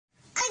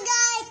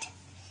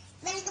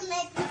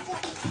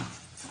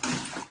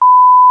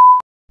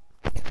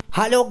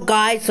Hello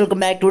guys, welcome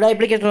back to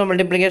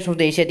multiplication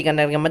of Asiatic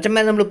കണ്ടിരിക്കാം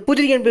മച്ചന്മാർ. നമ്മൾ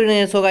പുതിയ ഗെയിം പ്ലേ.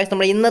 സോ ഗായ്സ്,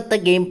 നമ്മുടെ ഇന്നത്തെ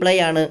ഗെയിം പ്ലേ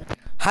ആണ്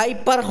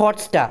ഹൈപ്പർ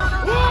ഹോട്ട്സ്റ്റാർ.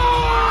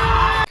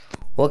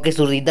 ഓക്കെ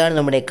സുഹൃത്ത്, ഇതാണ്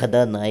നമ്മുടെ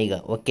കഥാനായിക.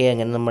 ഓക്കെ,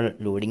 അങ്ങനെ നമ്മൾ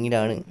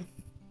ലോഡിങ്ങിലാണ്.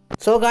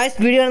 സോ ഗായ്സ്,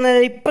 വീഡിയോ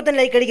കാണുന്നത് ഇപ്പം തന്നെ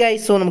ലൈക്ക് അടി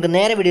ഗായ്സ്. സോ നമുക്ക്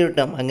നേരെ വീഡിയോ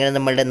കിട്ടാം. അങ്ങനെ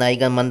നമ്മളുടെ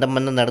നായിക മന്ദം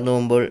മന്ദം നടന്നു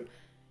പോകുമ്പോൾ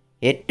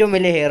ഏറ്റവും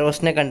വലിയ ഹെയർ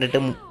ഹോസ്റ്റിനെ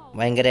കണ്ടിട്ട്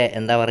ഭയങ്കര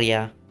എന്താ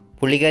പറയുക,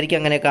 പുള്ളിക്കാരിക്ക്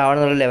അങ്ങനെയൊക്കെ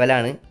ആവണമെന്നുള്ള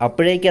ലെവലാണ്.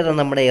 അപ്പോഴേക്കും അത്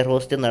നമ്മുടെ എയർ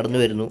ഹോസ്റ്റ് നടന്നു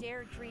വരുന്നു.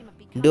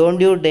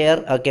 Don't you dare.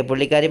 ഓക്കെ,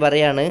 പുള്ളിക്കാരി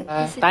പറയാണ്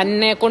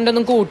തന്നെ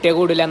കൊണ്ടൊന്നും കൂട്ടിയേ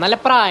കൂടില്ല, നല്ല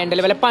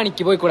പ്രായണ്ടല്ലേ, വല്ല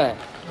പണിക്ക് പോയിക്കൂടെ.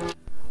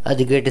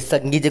 അത് കേട്ട്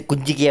സംഗീത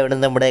കുഞ്ചിക്കയാണ്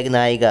നമ്മുടെ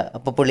നായിക.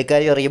 അപ്പോൾ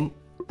പുള്ളിക്കാരി പറയും,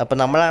 അപ്പം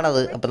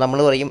നമ്മളാണത്. അപ്പം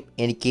നമ്മൾ പറയും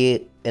എനിക്ക്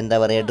എന്താ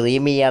പറയുക,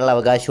 ഡ്രീം ചെയ്യാനുള്ള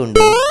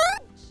അവകാശമുണ്ട്.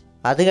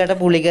 അത് കേട്ട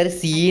പുള്ളിക്കാരി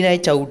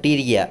സീനായി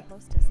ചവിട്ടിയിരിക്കുക.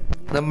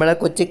 നമ്മളെ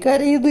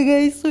കൊച്ചിക്കാരി ഇത്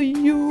ഗൈസ്,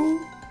 അയ്യോ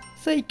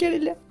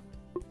സഹിക്കാനില്ല.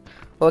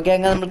 ഓക്കെ,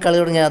 അങ്ങനെ നമ്മൾ കളി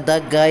തുടങ്ങി. അതാ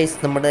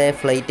ഗൈസ്, നമ്മുടെ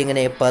ഫ്ലൈറ്റ്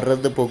ഇങ്ങനെ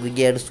പറന്ന്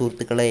പോകുകയാണ്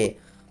സുഹൃത്തുക്കളെ.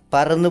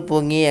 പറന്ന്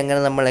പൊങ്ങി അങ്ങനെ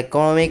നമ്മൾ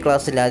എക്കോണമി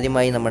ക്ലാസ്സിൽ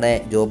ആദ്യമായി നമ്മുടെ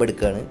ജോബ്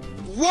എടുക്കുകയാണ്.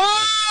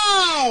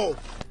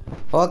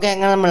 ഓക്കെ,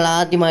 അങ്ങനെ നമ്മൾ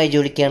ആദ്യമായി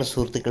ജോലിക്കാണ്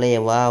സുഹൃത്തുക്കളെ.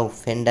 വാവ്,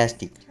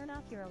 ഫെൻറ്റാസ്റ്റിക്.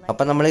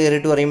 അപ്പം നമ്മൾ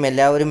കയറിയിട്ട് പറയും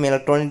എല്ലാവരും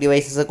ഇലക്ട്രോണിക്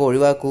ഡിവൈസസ് ഒക്കെ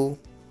ഒഴിവാക്കൂ.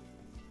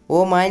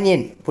 ഓ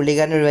മാന്യൻ,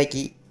 പുള്ളിക്കാരൻ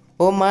ഒഴിവാക്കി.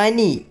 ഓ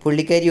മാനി,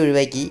 പുള്ളിക്കാരി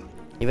ഒഴിവാക്കി.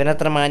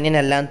 ഇവനത്ര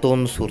മാന്യനല്ലാന്ന്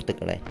തോന്നുന്നു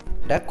സുഹൃത്തുക്കളെ.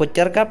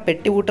 കൊച്ചർക്ക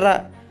പെട്ടി കൂട്ടറ.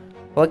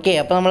 ഓക്കെ,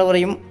 അപ്പം നമ്മൾ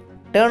പറയും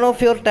ടേൺ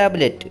ഓഫ് യുവർ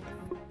ടാബ്ലറ്റ്.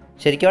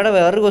 ശരിക്കും അവിടെ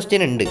വേറൊരു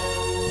ക്വസ്റ്റ്യൻ ഉണ്ട്.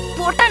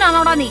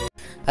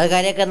 അത്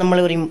കാര്യമൊക്കെ നമ്മൾ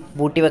പറയും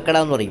പൂട്ടി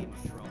വെക്കടാന്ന് പറയും.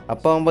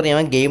 അപ്പോൾ ആകുമ്പോൾ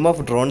ഞാൻ ഗെയിം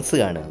ഓഫ് ഡ്രോൺസ്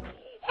കാണുക.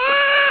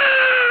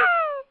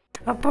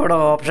 അപ്പോൾ അവിടെ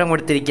ഓപ്ഷൻ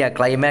കൊടുത്തിരിക്കുക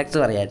ക്ലൈമാക്സ്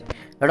പറയാൻ.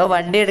 ഇവിടെ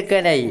വണ്ടി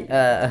എടുക്കാനായി.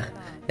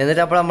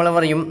 എന്നിട്ട് അപ്പോൾ നമ്മൾ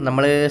പറയും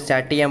നമ്മൾ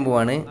സ്റ്റാർട്ട് ചെയ്യാൻ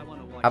പോവാണ്.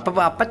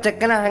 അപ്പം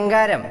ചെക്കന്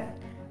അഹങ്കാരം,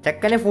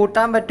 ചെക്കന്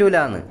പൂട്ടാൻ പറ്റൂല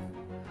എന്ന്.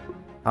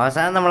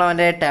 അവസാനം നമ്മൾ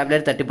അവൻ്റെ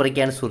ടാബ്ലറ്റ്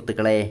തട്ടിപ്പറിക്കുകയാണ്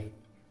സുഹൃത്തുക്കളെ.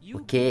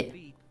 ഓക്കെ,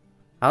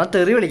 അവൻ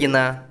തെറി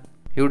വിളിക്കുന്ന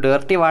യു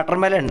ഡേർട്ടി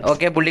വാട്ടർമെലൺ.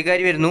 ഓക്കെ,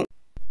 പുള്ളിക്കാരി വരുന്നു.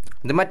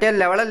 ഇത് മറ്റേ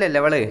ലെവളല്ലേ,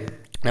 ലെവള്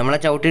നമ്മളെ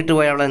ചവിട്ടിയിട്ട്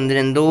പോയ അവളെ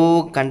എന്തോ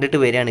കണ്ടിട്ട്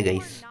വരികയാണ്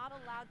guys.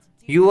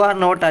 You are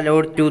not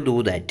allowed to do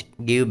that,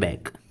 give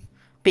back.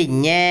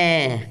 പിന്നെ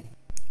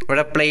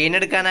ഇവിടെ പ്ലെയിൻ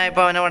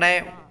എടുക്കാനായപ്പോൾ അവനവിടെ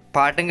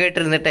പാട്ടും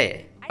കേട്ടിരുന്നിട്ടേ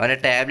അവൻ്റെ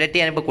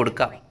ടാബ്ലറ്റ് ഞാനിപ്പോൾ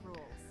കൊടുക്കാം.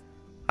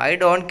 I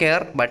don't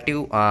care but you.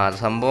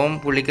 സംഭവം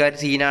പുള്ളിക്കാർ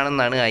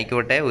സീനാണെന്നാണ്.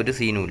 ആയിക്കോട്ടെ, ഒരു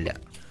സീനും ഇല്ല.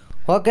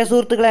 ഓക്കെ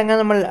സുഹൃത്തുക്കളെ, അങ്ങനെ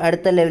നമ്മൾ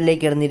അടുത്ത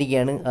ലെവലിലേക്ക്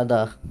ഇറങ്ങിയിരിക്കുകയാണ്.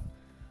 അതാ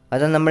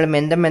നമ്മൾ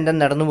മെന്തം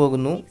നടന്നു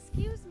പോകുന്നു.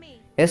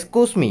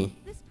 എക്സ്ക്യൂസ് മീ,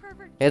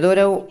 ഏതോ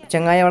ഒരു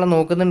ചങ്ങായി അവളെ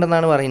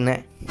നോക്കുന്നുണ്ടെന്നാണ് പറയുന്നത്.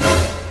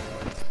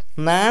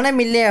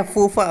 നാണമില്ലേ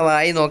അഫൂഫ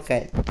വായി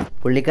നോക്കാൻ.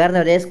 പുള്ളിക്കാരൻ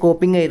ഒരേ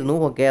സ്കോപ്പിംഗ് ആയിരുന്നു.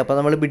 ഓക്കെ, അപ്പോൾ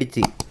നമ്മൾ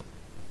പിടിച്ച്.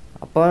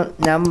 അപ്പോൾ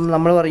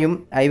നമ്മൾ പറയും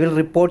I will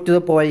report to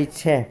the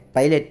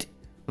pilot.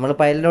 നമ്മൾ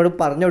പൈലറ്റിനോട്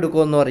പറഞ്ഞു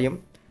കൊടുക്കുമെന്ന് പറയും.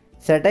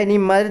 ചേട്ടാ ഇനി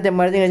ഇമാതിരി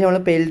തെമ്മാഴ്ച കഴിച്ചാൽ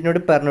നമ്മൾ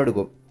പൈലറ്റിനോട് പറഞ്ഞു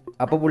കൊടുക്കും.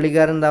 അപ്പോൾ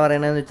പുള്ളിക്കാരൻ എന്താ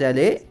പറയണതെന്ന് വെച്ചാൽ,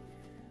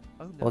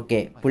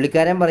 ഓക്കെ,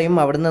 പുള്ളിക്കാരൻ പറയും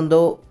അവിടുന്ന്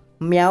എന്തോ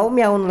മ്യാവും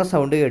മ്യാവും എന്നുള്ള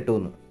സൗണ്ട് കേട്ടു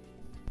എന്ന്.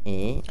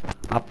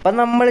 അപ്പം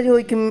നമ്മൾ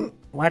ചോദിക്കും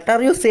what are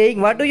you saying,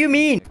 what do you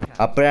mean?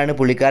 അപ്പോഴാണ്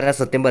പുള്ളിക്കാരനെ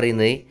സത്യം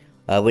പറയുന്നത്,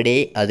 അവിടെ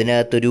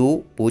അതിനകത്തൊരു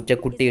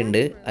പൂച്ചക്കുട്ടിയുണ്ട്,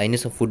 അതിന്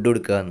ഫുഡ്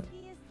കൊടുക്കുകയെന്ന്.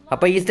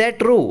 അപ്പോൾ ഈസ് ദാറ്റ്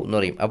ട്രൂ എന്ന്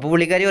പറയും. അപ്പോൾ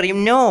പുള്ളിക്കാരി പറയും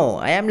നോ,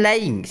 ഐ ആം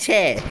ലൈയിങ്.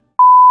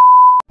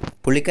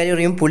 പുള്ളിക്കാരി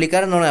പറയും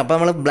പുള്ളിക്കാരൻ എന്ന് പറയും. അപ്പോൾ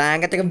നമ്മൾ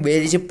ബ്ലാങ്കറ്റൊക്കെ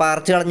വലിച്ച്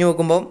പറിച്ച് കളഞ്ഞു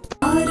നോക്കുമ്പോൾ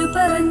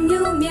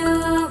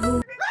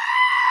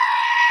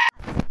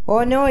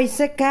ഓ നോ,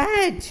 ഇറ്റ്സ് എ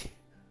കാറ്റ്,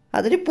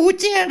 അതൊരു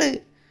പൂച്ചയാണ്.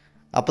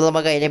 അപ്പോൾ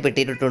നമുക്ക് അതിനെ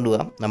പെട്ടിയിലിട്ടുകൊണ്ട്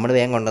പോകാം. നമ്മൾ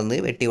വേഗം കൊണ്ടുവന്ന്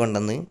വെട്ടി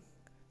കൊണ്ടുവന്ന്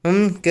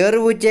കയറി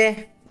പൂച്ചേ.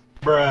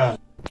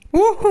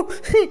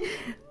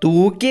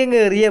 തൂക്കിയും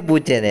കയറിയ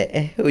പൂച്ചേനെ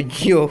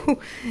അയ്യോ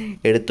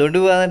എടുത്തോണ്ട്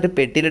പോകാന്നിട്ട്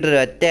പെട്ടിയിലിട്ടൊരു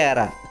ഒറ്റ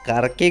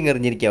കറക്കിയും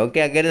കറിഞ്ഞിരിക്കുക.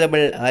 ഓക്കെ, അങ്ങനെ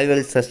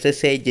നമ്മൾ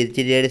സക്സസ് ആയി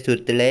ചിരിച്ചിരിയുടെ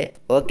സുഹൃത്തുക്കളെ.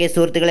 ഓക്കെ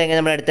സുഹൃത്തുക്കളെ, അങ്ങനെ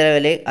നമ്മൾ അടുത്ത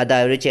ലെവല്. അതാ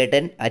ഒരു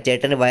ചേട്ടൻ, ആ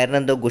ചേട്ടന്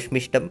വയറിനെന്തോ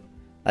ഗുഷ്മിഷ്ടം.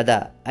 അതാ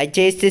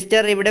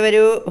സിസ്റ്റർ ഇവിടെ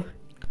വരൂ,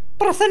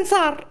 പ്രസന്റ്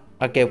സാർ.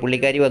 ഓക്കെ,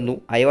 പുള്ളിക്കാരി വന്നു.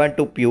 I want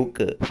to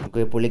പ്യൂക്ക്.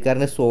 ഓക്കെ,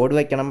 പുള്ളിക്കാരന് സോഡ്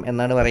വെക്കണം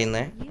എന്നാണ്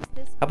പറയുന്നത്.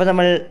 അപ്പോൾ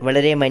നമ്മൾ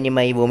വളരെ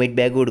മാന്യമായി വോമിറ്റ്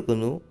ബാഗ്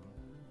കൊടുക്കുന്നു.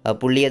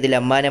 പുള്ളി അതിൽ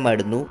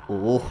അമ്മാനമാടുന്നു.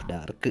 ഓഹ്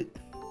ഡാർക്ക്.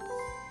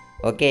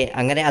 ഓക്കെ,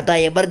 അങ്ങനെ അതാ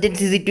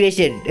എമർജൻസി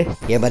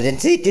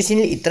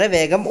സിറ്റുവേഷനിൽ ഇത്ര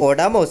വേഗം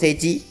ഓടാമോ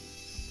ചേച്ചി?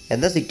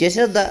 എന്താ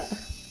സിറ്റുവേഷൻ എന്താ?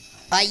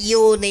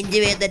 അയ്യോ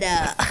നെഞ്ചുവേദന.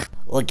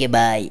 Okay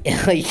bye.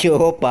 അയ്യോ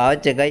പാവം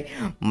ചങ്ങായി.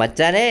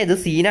 മച്ചാനെ ഇത്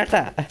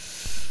സീനാട്ടാ.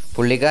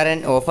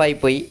 പുള്ളിക്കാരൻ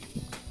ഓഫായിപ്പോയി.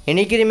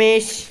 എനിക്ക്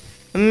രമേശ്,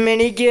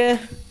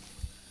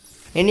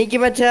 എനിക്ക്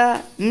മച്ചാ.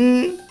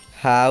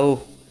 ഹാവു.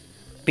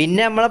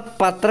 പിന്നെ നമ്മളെ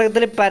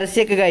പത്രത്തിൽ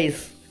പരസ്യമൊക്കെ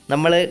ഗൈസ്,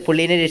 നമ്മൾ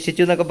പുള്ളീനെ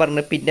രക്ഷിച്ചു എന്നൊക്കെ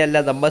പറഞ്ഞു. പിന്നെ അല്ല,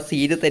 നമ്മൾ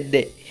സീന്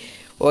തന്നെ.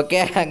 ഓക്കെ,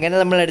 അങ്ങനെ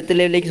നമ്മൾ അടുത്ത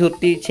ലെവലിലേക്ക്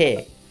സുർത്തിച്ചേ.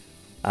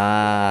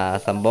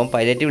 സംഭവം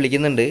പൈലറ്റ്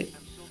വിളിക്കുന്നുണ്ട്.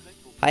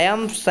 I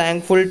am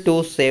thankful to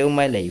save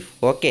my life.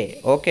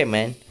 Okay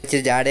man.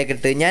 ഇച്ചിരി ജാടയൊക്കെ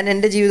ഇട്ട് ഞാൻ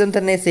എൻ്റെ ജീവിതം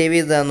തന്നെ സേവ്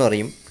ചെയ്തതാന്ന്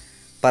പറയും.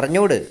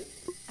 പറഞ്ഞോട്.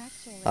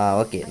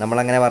 ഓക്കെ,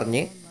 നമ്മളങ്ങനെ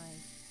പറഞ്ഞ്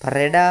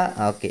പറയടാ.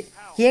 ഓക്കെ,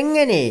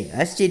 എങ്ങനെ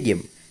ആശ്ചര്യം,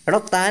 എടോ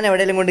താൻ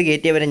എവിടെയെങ്കിലും കൊണ്ട്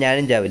കയറ്റിയവരെ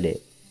ഞാനും ചാവില്ലേ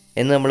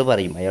എന്ന് നമ്മൾ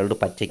പറയും അയാളോട്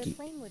പച്ചയ്ക്ക്.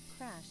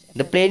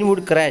 The plain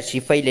would crash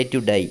if I let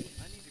you dye.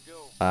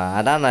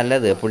 അതാ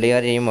നല്ലത്.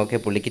 പുള്ളിക്കാരെയും ഓക്കെ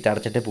പുള്ളിക്ക്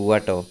തടച്ചിട്ട്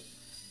പോവാട്ടോ.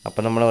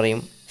 അപ്പോൾ നമ്മൾ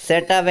പറയും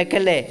ചേട്ടാ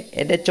വെക്കല്ലേ,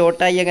 എൻ്റെ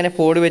ചോട്ടായി അങ്ങനെ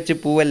ഫോൺ വെച്ച്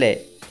പോവല്ലേ.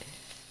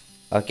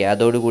 ഓക്കെ,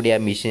 അതോടുകൂടി ആ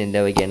മിഷൻ എൻ്റെ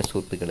വഴിക്കാണ്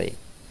സുഹൃത്തുക്കളെ.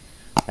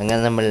 അങ്ങനെ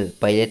നമ്മൾ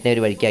പൈലറ്റിനെ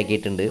ഒരു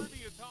വഴിക്കാക്കിയിട്ടുണ്ട്.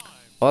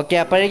 ഓക്കെ,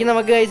 അപ്പോഴേക്കും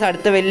നമുക്ക്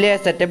അടുത്ത വലിയ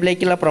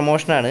സെറ്റപ്പിലേക്കുള്ള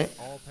പ്രൊമോഷനാണ്.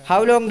 How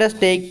long does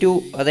take to,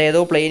 അതായത്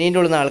പ്ലെയിനിൻ്റെ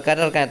ഉള്ളിൽ നിന്ന്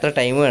ആൾക്കാരെ ഇറക്കാൻ എത്ര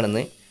ടൈം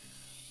വേണമെന്ന്.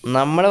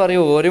 നമ്മൾ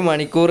പറയും 1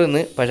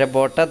 മണിക്കൂറെന്ന്. പക്ഷേ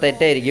പൊട്ട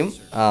തെറ്റായിരിക്കും.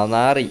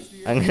 നാറി.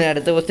 അങ്ങനെ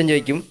അടുത്ത ക്വസ്റ്റ്യൻ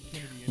ചോദിക്കും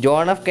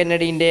ജോൺ എഫ്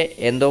കെന്നഡീൻ്റെ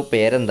എന്തോ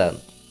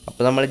പേരെന്താന്ന്.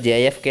 അപ്പോൾ നമ്മൾ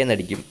JFK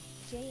എന്നടിക്കും.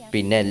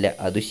 പിന്നെ അല്ല,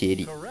 അത്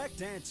ശരി.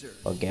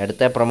 ഓക്കെ,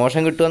 അടുത്ത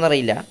പ്രൊമോഷൻ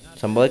കിട്ടുമെന്നറിയില്ല.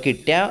 സംഭവം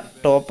കിട്ടിയ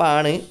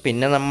ടോപ്പാണ്.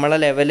 പിന്നെ നമ്മളെ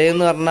ലെവല്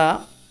എന്ന് പറഞ്ഞാൽ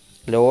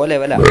ലോ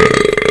ലെവലാണ്.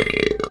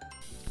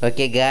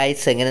 ഓക്കെ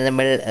ഗായ്സ്, അങ്ങനെ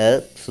നമ്മൾ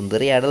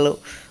സുന്ദരിയാണല്ലോ.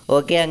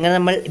 ഓക്കെ, അങ്ങനെ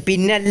നമ്മൾ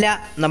പിന്നല്ല,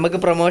 നമുക്ക്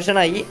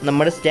പ്രൊമോഷനായി.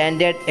 നമ്മൾ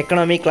സ്റ്റാൻഡേർഡ്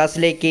എക്കണോമി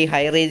ക്ലാസ്സിലേക്ക്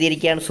ഹയർ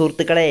ചെയ്തിരിക്കുകയാണ്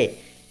സുഹൃത്തുക്കളെ.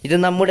 ഇത്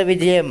നമ്മുടെ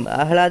വിജയം,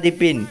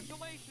 ആഹ്ലാദിപ്പിൻ.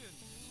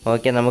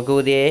 ഓക്കെ, നമുക്ക്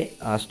പുതിയ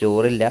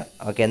സ്റ്റോറില്ല.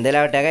 ഓക്കെ, എന്തായാലും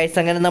ആവട്ടെ ഗായ്സ്.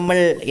 അങ്ങനെ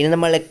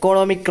നമ്മൾ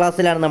എക്കണോമിക്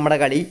ക്ലാസ്സിലാണ് നമ്മുടെ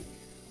കളി.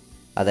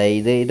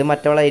 അതായത് ഇത്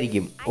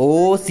മറ്റവളായിരിക്കും.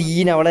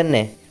 സീൻ അവൾ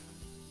തന്നെ.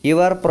 You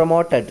are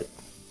promoted.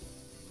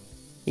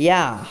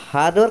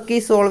 Hard work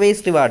is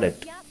always rewarded.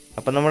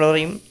 അപ്പം നമ്മൾ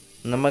പറയും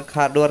നമുക്ക്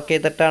ഹാർഡ് വർക്ക്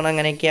ചെയ്തിട്ടാണ്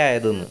അങ്ങനെയൊക്കെ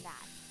ആയതെന്ന്.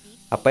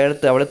 അപ്പോൾ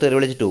അവൾ തെറി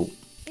വിളിച്ചിട്ട് പോകും.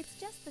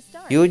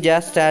 You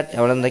just start.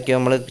 അവളെന്തൊക്കെയോ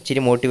നമ്മൾ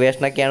ഇച്ചിരി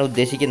മോട്ടിവേഷനൊക്കെയാണ്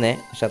ഉദ്ദേശിക്കുന്നത്.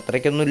 പക്ഷെ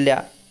അത്രയ്ക്കൊന്നുമില്ല.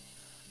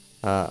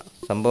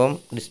 സംഭവം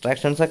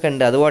ഡിസ്ട്രാക്ഷൻസ് ഒക്കെ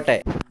ഉണ്ട്. അത് പോട്ടെ.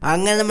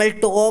 അങ്ങനെ നമ്മൾ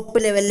ടോപ്പ്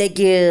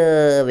ലെവലിലേക്ക്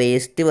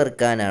വേസ്റ്റ്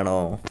വെറുക്കാനാണോ?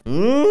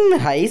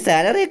 ഹൈ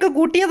സാലറി ഒക്കെ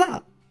കൂട്ടിയതാ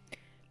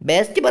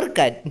ബെസ്റ്റ്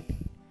വെറുക്കാൻ.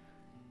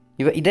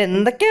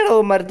 ഇതെന്തൊക്കെയാണോ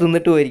അവന്മാർ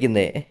തിന്നിട്ട്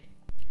പോയിരിക്കുന്നത്?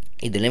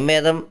 ഇതിലും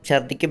ഭേദം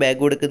ഛർദിക്ക് ബാഗ്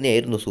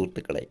കൊടുക്കുന്നതായിരുന്നു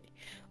സുഹൃത്തുക്കളെ.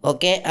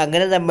 ഓക്കെ,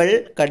 അങ്ങനെ നമ്മൾ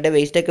കണ്ട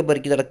വേസ്റ്റൊക്കെ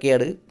പെറുക്കി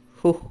നടക്കുകയാണ്.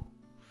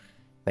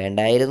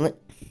 വേണ്ടായിരുന്നു.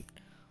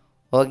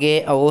 ഓക്കെ,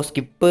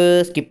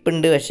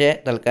 സ്കിപ്പുണ്ട്. പക്ഷേ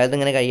തൽക്കാലം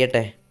ഇങ്ങനെ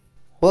കഴിയട്ടെ.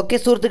 ഓക്കെ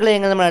സുഹൃത്തുക്കളെ,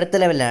 അങ്ങനെ നമ്മൾ അടുത്ത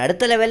ലെവലിലാണ്.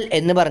 അടുത്ത ലെവൽ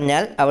എന്ന്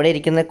പറഞ്ഞാൽ അവിടെ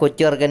ഇരിക്കുന്ന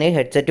കൊച്ചു ചെറുക്കന്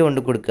ഹെഡ്സെറ്റ്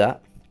കൊണ്ട് കൊടുക്കുക.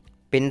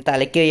 പിന്നെ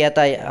തലയ്ക്ക് വയ്യാത്ത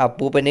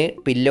അപ്പൂപ്പന്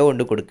പില്ലോ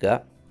കൊണ്ട് കൊടുക്കുക.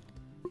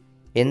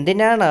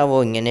 എന്തിനാണാവോ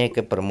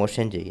ഇങ്ങനെയൊക്കെ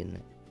പ്രൊമോഷൻ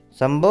ചെയ്യുന്നത്?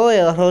 സംഭവം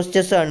എയർ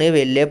ഹോസ്റ്റസ് ആണ്,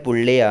 വലിയ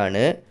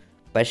പുള്ളിയാണ്.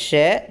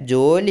 പക്ഷേ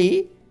ജോലി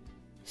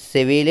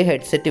സെവിയിൽ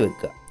ഹെഡ്സെറ്റ്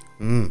വെക്കുക.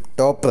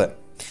 ടോപ്പ്.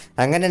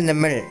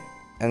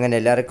 അങ്ങനെ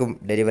എല്ലാവർക്കും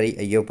ഡെലിവറി.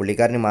 അയ്യോ,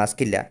 പുള്ളിക്കാരന്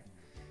മാസ്ക് ഇല്ല.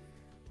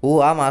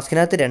 ആ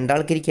മാസ്കിനകത്ത് 2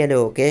 ആൾക്കിരിക്കാമല്ലോ.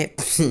 ഓക്കെ,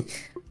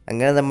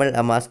 അങ്ങനെ നമ്മൾ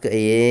ആ മാസ്ക്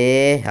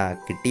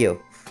കിട്ടിയോ?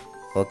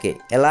 ഓക്കെ,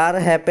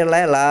 എല്ലാവരും ഹാപ്പിയുള്ള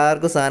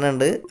എല്ലാവർക്കും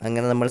സാധനമുണ്ട്.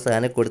 അങ്ങനെ നമ്മൾ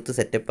സാധനം കൊടുത്ത്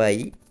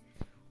സെറ്റപ്പായി.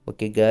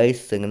 ഓക്കെ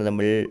ഗായ്സ്, അങ്ങനെ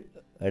നമ്മൾ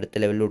അടുത്ത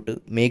ലെവലിലോട്ട്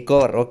മേക്ക്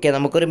ഓവർ. ഓക്കെ,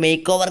 നമുക്കൊരു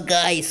മേക്ക് ഓവർ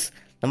ഗായ്സ്.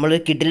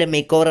 നമ്മളൊരു കിഡിലെ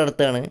മേക്ക് ഓവർ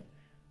എടുത്താണ്.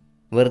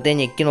 വെറുതെ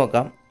ഞെക്കി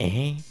നോക്കാം.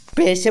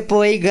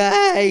 പേശപ്പോയി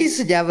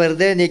ഗായ്സ്. ഞാൻ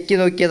വെറുതെ ഞെക്കി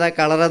നോക്കിയത് ആ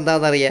കളർ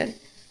എന്താണെന്നറിയാൻ.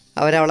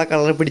 അവരവളെ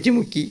കളർ പിടിച്ച്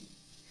മുക്കി.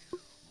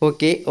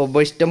 ഓക്കെ,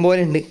 ഇഷ്ടം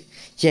പോലെ ഉണ്ട്.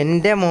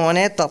 എൻ്റെ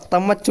മോനെ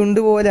തത്തമ്മ ചുണ്ട്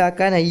പോലെ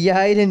ആക്കാൻ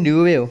 5000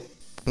 രൂപയോ?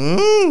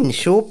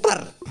 സൂപ്പർ.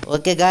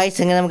 ഓക്കെ ഗായ്സ്,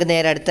 അങ്ങനെ നമുക്ക്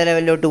നേരെ അടുത്ത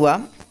ലെവലിലോട്ട്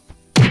പോവാം.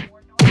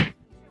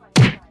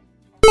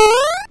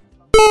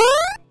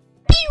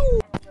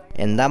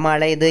 എന്താ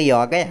മാളെ, ഇത്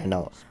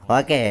യോഗയാണോ?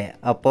 ഓക്കെ,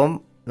 അപ്പം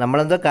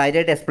നമ്മളെന്തോ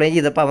കാര്യമായിട്ട് എക്സ്പ്ലെയിൻ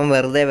ചെയ്തപ്പോൾ അവൻ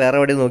വെറുതെ വേറെ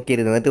എവിടെ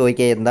നോക്കിയിരുന്നു. എന്നിട്ട്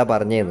ചോദിക്കുക എന്താ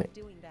പറഞ്ഞതെന്ന്.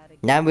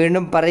 ഞാൻ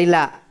വീണ്ടും പറയില്ല.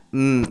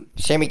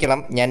 ക്ഷമിക്കണം,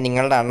 ഞാൻ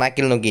നിങ്ങളുടെ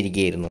അണ്ണാക്കിൽ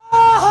നോക്കിയിരിക്കുകയായിരുന്നു.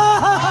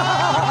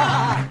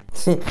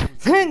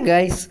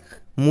 ഗായ്സ്,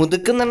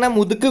 മുതുക്കെന്ന് പറഞ്ഞാൽ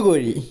മുതുക്ക്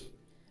കോഴി.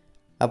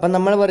 അപ്പം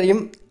നമ്മൾ പറയും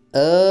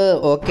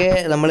ഓക്കെ,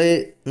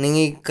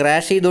 നിങ്ങൾ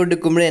ക്രാഷ്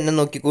ചെയ്തുകൊണ്ടിരിക്കുമ്പോഴേ എന്നെ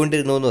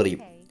നോക്കിക്കൊണ്ടിരുന്നു എന്ന്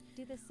പറയും.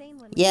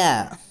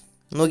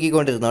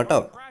 നോക്കിക്കൊണ്ടിരുന്നു കേട്ടോ.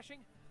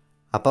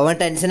 അപ്പോൾ അവൻ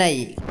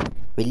ടെൻഷനായി.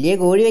 വലിയ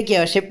കോഴി വയ്ക്കുക,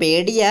 പക്ഷെ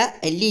പേടിയാ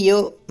അല്ലയോ?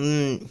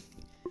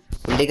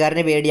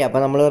 പുള്ളിക്കാരന് പേടിയാ.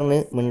 അപ്പോൾ നമ്മൾ പറഞ്ഞ്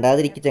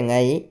മിണ്ടാതിരിക്കും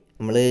ചങ്ങായി,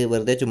 നമ്മൾ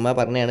വെറുതെ ചുമ്മാ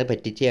പറഞ്ഞതാണ്,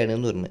 പറ്റിച്ചാണ്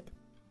എന്ന് പറഞ്ഞ്.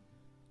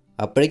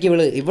 അപ്പോഴേക്ക്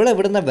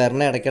ഇവിടുന്ന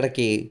വരണ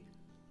ഇടയ്ക്കിടയ്ക്ക്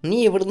നീ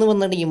എവിടുന്ന്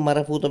വന്നിട്ട് ഈ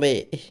മറഭൂതമേ.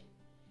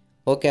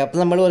 ഓക്കെ, അപ്പോൾ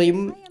നമ്മൾ പറയും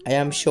ഐ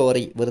ആം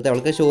സോറി. വെറുതെ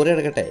അവൾക്ക് സോറി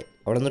എടുക്കട്ടെ,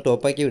 അവളൊന്ന്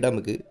ടോപ്പാക്കി വിടാം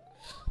നമുക്ക്.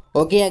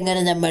 ഓക്കെ,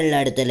 അങ്ങനെ നമ്മൾ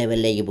അടുത്ത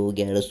ലെവലിലേക്ക്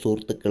പോവുകയാണ്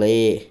സുഹൃത്തുക്കളെ.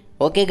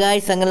 ഓക്കെ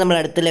ഗായ്സ്, അങ്ങനെ നമ്മൾ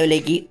അടുത്ത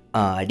ലെവലിലേക്ക്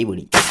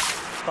അടിപൊളി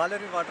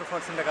പലരും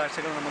വാട്ടർഫോൾസിൻ്റെ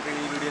കാഴ്ചകൾ നമുക്ക്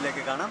ഈ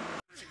വീഡിയോയിലേക്ക് കാണാം.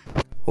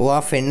 ആ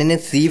പെണ്ണിനെ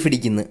സീ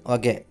പിടിക്കുന്നു.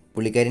 ഓക്കെ,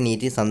 പുള്ളിക്കാരി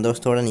നീറ്റി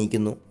സന്തോഷത്തോടെ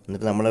നീക്കുന്നു.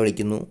 എന്നിട്ട് നമ്മളെ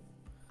വിളിക്കുന്നു.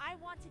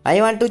 I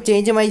want to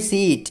change my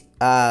seat.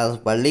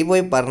 പള്ളിയിൽ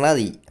പോയി പറഞ്ഞാൽ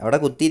മതി, അവിടെ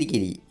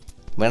കുത്തിയിരിക്കില്ല.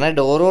 വേണേൽ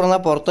ഡോറ്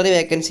തുറന്നാൽ പുറത്തൊരു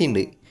വേക്കൻസി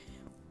ഉണ്ട്.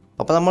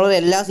 അപ്പോൾ നമ്മൾ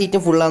എല്ലാ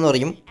സീറ്റും ഫുള്ളാന്ന്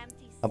പറയും.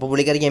 അപ്പോൾ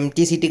പുള്ളിക്കാരിക്ക്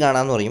empty സീറ്റ്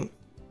കാണാമെന്ന് പറയും.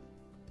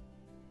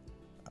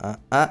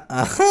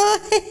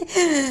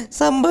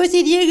 സംഭവം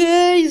ശരിയാ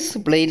ഗൈസ്.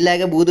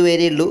 പ്ലെയിനിലാകെ 3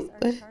 പേരേ ഉള്ളൂ,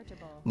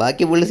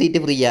 ബാക്കി ഫുള്ള് സീറ്റ്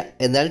ഫ്രീയാ.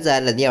 എന്നാലും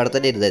സാരല്ല, നീ അവിടെ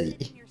തന്നെ ഇരുന്നാൽ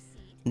മതി.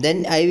 Then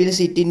I will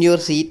sit in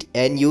your seat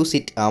and you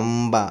sit.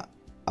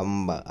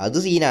 അമ്പ അത്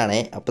സീനാണേ.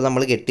 അപ്പോൾ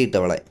നമ്മൾ കെട്ടിയിട്ട്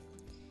അവളെ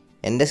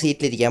എൻ്റെ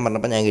സീറ്റിലിരിക്കാൻ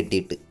പറഞ്ഞപ്പോൾ ഞാൻ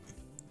കെട്ടിയിട്ട്.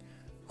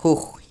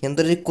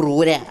 എന്തൊരു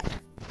ക്രൂര.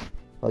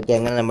 ഓക്കെ,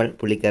 അങ്ങനെ നമ്മൾ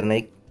പുള്ളിക്കാരനെ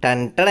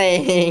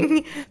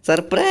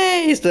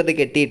സർപ്രൈസ് തൊട്ട്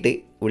കെട്ടിയിട്ട്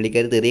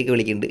പുള്ളിക്കാർ തെറിയൊക്കെ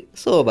വിളിക്കുന്നുണ്ട്.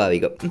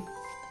 സ്വാഭാവികം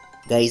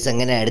ഗൈസ്.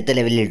 അങ്ങനെ അടുത്ത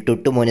ലെവലിൽ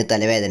ടുട്ടുമോന്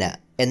തലവേദന.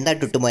 എന്താ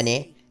ടുട്ടുമോനെ?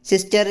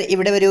 സിസ്റ്റർ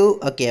ഇവിടെ വരൂ.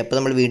 ഓക്കെ, അപ്പോൾ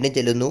നമ്മൾ വീണ്ടും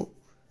ചെല്ലുന്നു.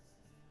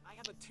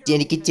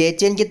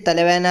 ചേച്ചി എനിക്ക്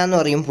തലവേദന എന്ന്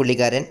പറയും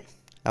പുള്ളിക്കാരൻ.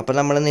 അപ്പോൾ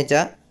നമ്മളെന്ന്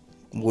വെച്ചാൽ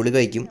ഗുളിക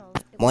കഴിക്കും.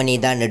 മോനെ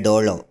ഇതാണ്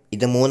ഡോളോ,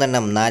 ഇത് 3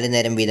 4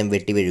 നേരം വീതം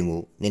വെട്ടി വിഴുങ്ങൂ,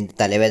 നിന്റെ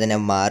തലവേദന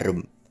മാറും.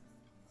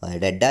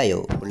 ഡെഡായോ?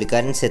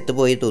 പുള്ളിക്കാരൻ സെത്ത്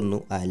പോയി തോന്നുന്നു.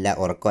 അല്ല,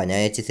 ഉറക്കമാണ്. ഞാൻ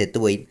വെച്ച് സെത്ത്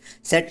പോയി.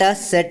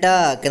 സെട്ടാ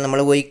ഒക്കെ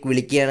നമ്മൾ പോയി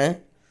വിളിക്കുകയാണ്.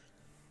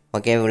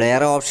 ഓക്കെ,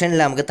 വേറെ ഓപ്ഷൻ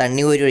ഇല്ല, നമുക്ക്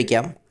തണ്ണി കോരി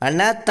ഒഴിക്കാം.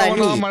 അണ്ണാ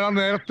തണ്ണി. മഴ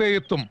നേരത്തെ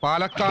എത്തും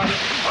പാലക്കാട്.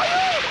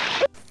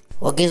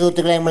 ഓക്കെ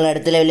സുഹൃത്തുക്കളെ, നമ്മൾ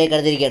അടുത്ത ലെവലിലേക്ക്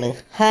കടന്നിരിക്കുകയാണ്.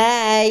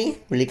 ഹായ്.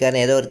 പുള്ളിക്കാരൻ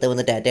ഏതോ ഒരുത്ത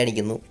വന്ന് ടാറ്റ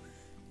അടിക്കുന്നു.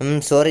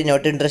 Sorry,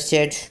 not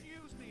interested.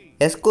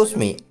 Excuse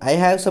me, I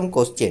have some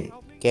question,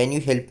 can you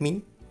help me?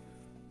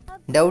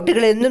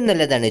 ഡൗട്ടുകൾ എന്നും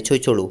നല്ലതാണ്,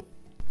 ചോദിച്ചോളൂ.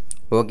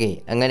 ഓക്കെ,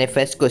 അങ്ങനെ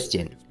first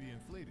question,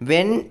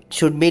 when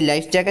should be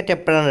life jacket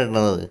എപ്പോഴാണ്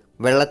ഇടുന്നത്?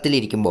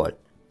 വെള്ളത്തിലിരിക്കുമ്പോൾ.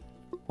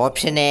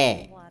 Option A.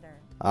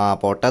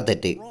 പോട്ടാ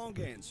തെറ്റ്.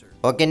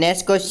 Okay,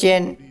 next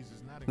question,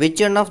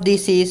 which one of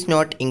these is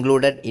not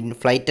included in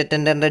flight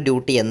അറ്റൻഡൻ്റെ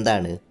duty?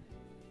 എന്താണ്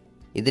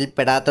ഇതിൽ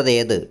പെടാത്തത്?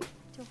 ഏത്?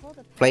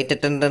 ഫ്ലൈറ്റ്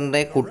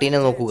അറ്റൻഡൻ്റെ കുട്ടീനെ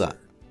നോക്കുക.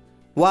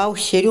 വാവ്,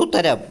 ശരി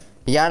ഉത്തരം.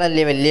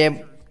 ഇയാളല്ലേ വലിയ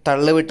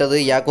തള്ളു വിട്ടത്,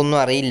 ഇയാൾക്കൊന്നും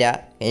അറിയില്ല,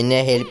 എന്നെ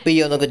ഹെൽപ്പ്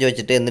ചെയ്യുമോ എന്നൊക്കെ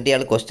ചോദിച്ചിട്ട്. എന്നിട്ട്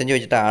ഇയാൾ ക്വസ്റ്റ്യൻ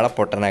ചോദിച്ചിട്ട് ആളെ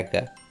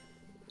പൊട്ടനാക്കുക.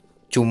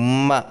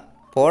 ചുമ്മാ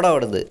പോടാ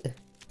അവിടുന്ന്.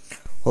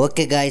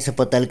 ഓക്കെ ഗായ്സ്,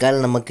 അപ്പോൾ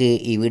തൽക്കാലം നമുക്ക്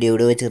ഈ വീഡിയോ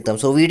ഇവിടെ വെച്ച് നിർത്താം.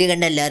 സോ വീഡിയോ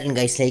കണ്ട എല്ലാവരും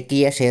ഗൈസ് ലൈക്ക്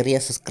ചെയ്യുക, ഷെയർ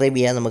ചെയ്യുക, സബ്സ്ക്രൈബ്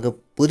ചെയ്യുക. നമുക്ക്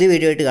പുതിയ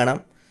വീഡിയോ ആയിട്ട് കാണാം.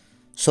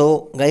 സോ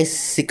ഗൈസ്,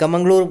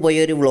 ചിക്കമംഗ്ലൂർ പോയി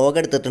ഒരു വ്ളോഗ്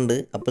എടുത്തിട്ടുണ്ട്.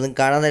 അപ്പോൾ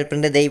നിങ്ങൾക്ക് കാണാൻ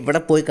താല്പര്യം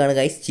ഇവിടെ പോയി കാണുക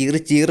ഗൈസ്.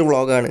 ചീറ്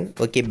വ്ളോഗാണ്.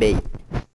 Okay, by.